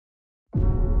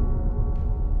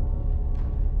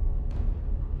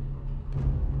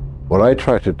What I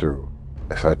try to do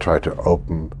is I try to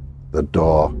open the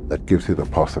door that gives you the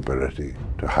possibility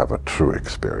to have a true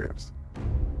experience,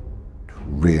 to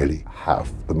really have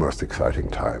the most exciting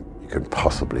time you can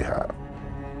possibly have.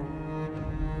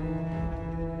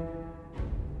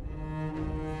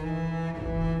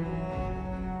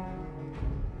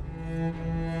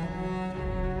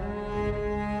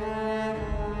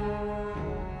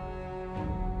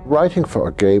 Writing for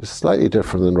a game is slightly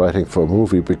different than writing for a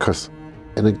movie, because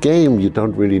in a game you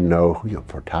don't really know who your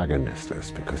protagonist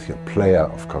is, because your player,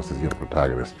 of course, is your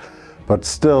protagonist. But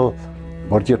still,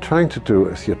 what you're trying to do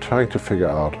is you're trying to figure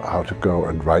out how to go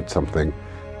and write something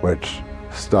which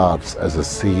starts as a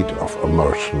seed of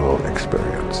emotional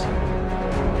experience.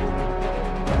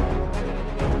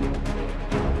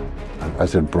 And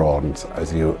as it broadens,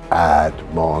 as you add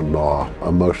more and more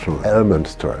emotional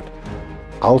elements to it,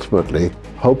 ultimately,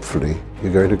 hopefully,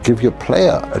 you're going to give your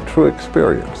player a true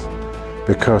experience.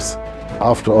 Because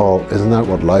after all, isn't that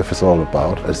what life is all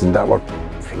about? Isn't that what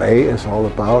play is all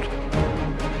about?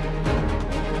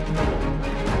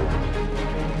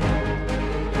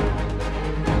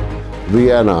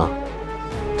 Vienna,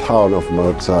 town of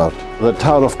Mozart, the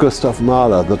town of Gustav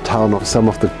Mahler, the town of some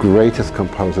of the greatest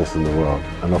composers in the world.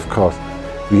 And of course,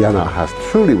 Vienna has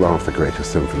truly one of the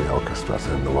greatest symphony orchestras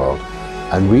in the world.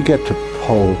 And we get to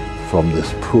pull from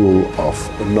this pool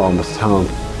of enormous talent.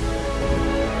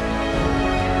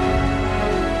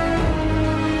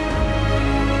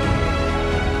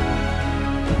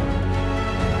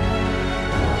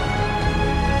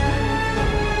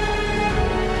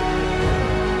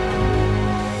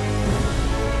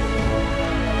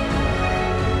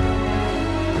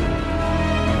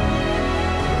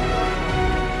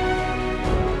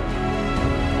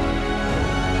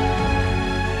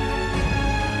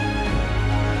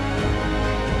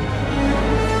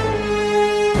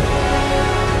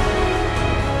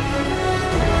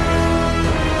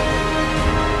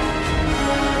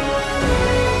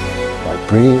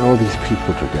 Bringing all these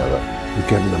people together, you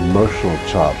get an emotional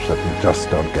charge that you just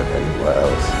don't get anywhere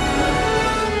else.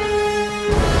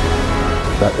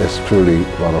 That is truly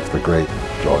one of the great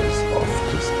joys of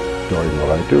just doing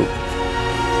what I do.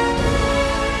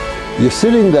 You're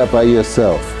sitting there by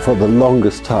yourself for the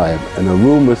longest time in a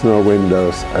room with no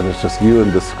windows, and it's just you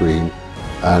and the screen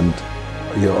and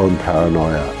your own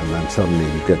paranoia, and then suddenly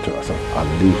you get to sort of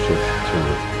unleash it to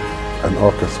an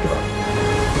orchestra.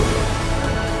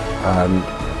 And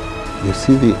you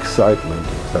see the excitement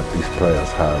that these players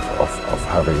have of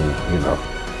having,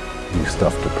 new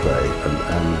stuff to play,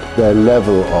 and their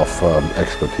level of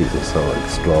expertise is so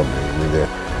extraordinary.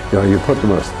 I mean, you put the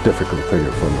most difficult thing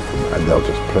in front of them, and they'll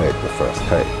just play it the first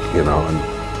take, and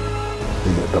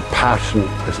the passion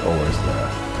is always there.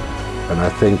 And I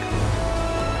think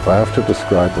if I have to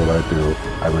describe what I do,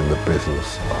 I'm in the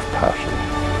business of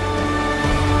passion.